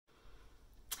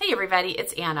Hey everybody,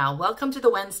 it's Anna. Welcome to the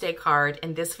Wednesday card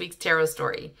in this week's tarot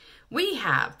story. We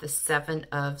have the Seven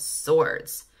of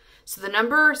Swords. So the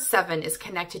number 7 is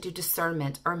connected to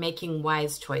discernment or making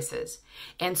wise choices.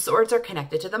 And swords are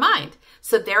connected to the mind.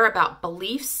 So they're about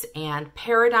beliefs and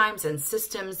paradigms and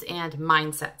systems and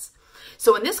mindsets.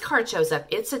 So when this card shows up,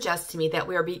 it suggests to me that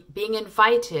we are being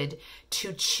invited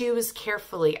to choose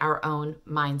carefully our own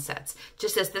mindsets.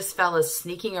 Just as this fella's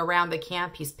sneaking around the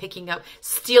camp, he's picking up,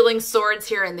 stealing swords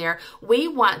here and there. We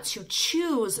want to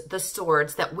choose the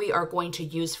swords that we are going to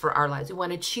use for our lives. We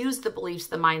want to choose the beliefs,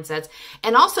 the mindsets,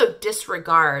 and also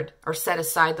disregard or set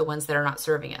aside the ones that are not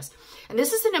serving us. And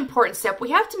this is an important step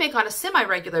we have to make on a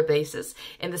semi-regular basis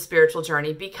in the spiritual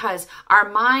journey because our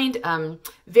mind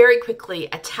very quickly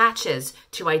attaches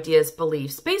to ideas,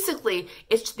 beliefs. Basically,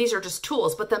 these are just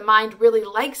tools, but the mind really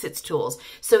likes its tools.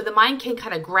 So the mind can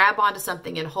kind of grab onto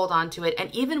something and hold on to it.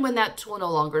 And even when that tool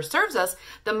no longer serves us,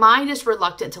 the mind is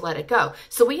reluctant to let it go.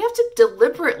 So we have to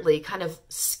deliberately kind of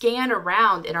scan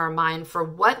around in our mind for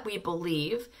what we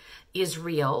believe is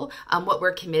real, what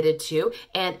we're committed to,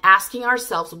 and asking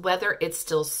ourselves whether it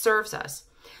still serves us.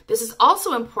 This is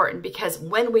also important because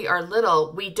when we are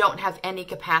little, we don't have any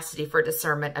capacity for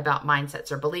discernment about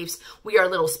mindsets or beliefs. We are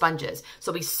little sponges.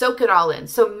 So we soak it all in.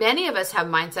 So many of us have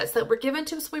mindsets that were given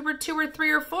to us when we were 2 or 3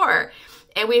 or 4,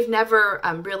 and we've never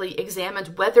really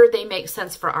examined whether they make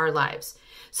sense for our lives.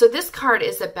 So this card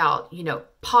is about,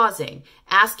 pausing,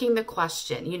 asking the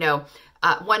question,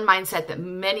 one mindset that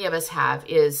many of us have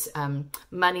is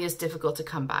money is difficult to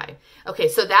come by. Okay,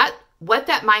 so what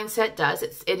that mindset does,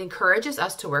 it encourages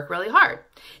us to work really hard.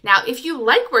 Now, if you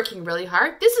like working really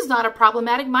hard, this is not a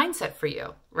problematic mindset for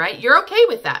you, right? You're okay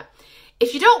with that.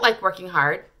 If you don't like working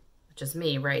hard, which is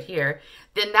me right here,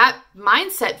 then that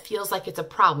mindset feels like it's a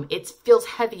problem. It feels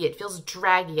heavy. It feels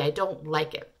draggy. I don't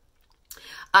like it.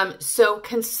 So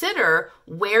consider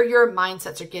where your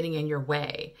mindsets are getting in your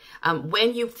way.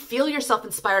 When you feel yourself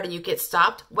inspired and you get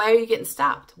stopped, why are you getting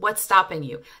stopped? What's stopping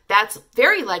you? That's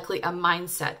very likely a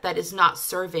mindset that is not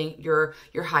serving your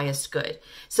highest good.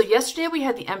 So yesterday we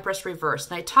had the Empress reversed,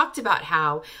 and I talked about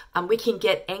how we can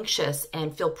get anxious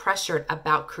and feel pressured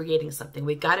about creating something.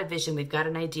 We've got a vision, we've got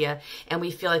an idea, and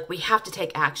we feel like we have to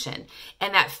take action.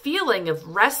 And that feeling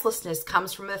of restlessness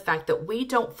comes from the fact that we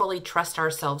don't fully trust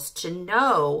ourselves to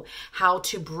know how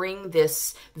to bring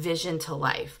this vision to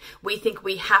life. We think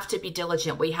we have to be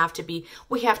diligent. We have to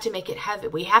make it heavy.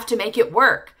 We have to make it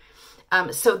work.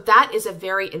 So that is a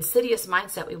very insidious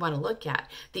mindset we want to look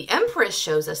at. The Empress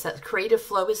shows us that creative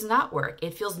flow is not work.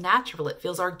 It feels natural. It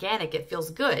feels organic. It feels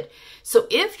good. So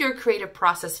if your creative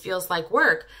process feels like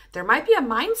work, there might be a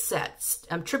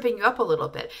mindset tripping you up a little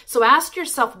bit. So ask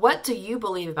yourself, what do you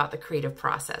believe about the creative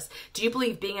process? Do you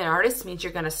believe being an artist means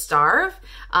you're going to starve?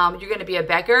 You're going to be a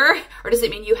beggar? Or does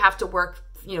it mean you have to work,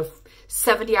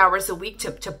 70 hours a week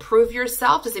to prove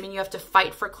yourself? Does it mean you have to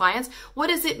fight for clients? What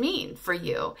does it mean for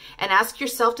you? And ask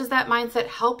yourself, does that mindset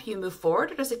help you move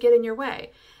forward or does it get in your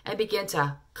way? And begin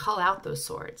to call out those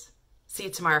swords. See you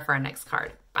tomorrow for our next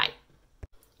card. Bye.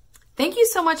 Thank you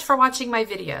so much for watching my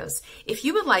videos. If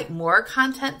you would like more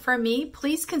content from me,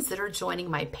 please consider joining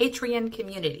my Patreon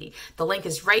community. The link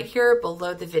is right here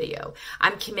below the video.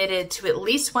 I'm committed to at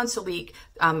least once a week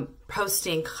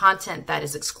posting content that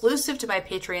is exclusive to my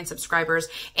Patreon subscribers,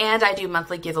 and I do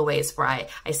monthly giveaways where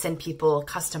I send people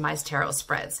customized tarot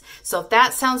spreads. So if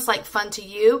that sounds like fun to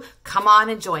you, come on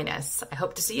and join us. I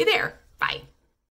hope to see you there. Bye.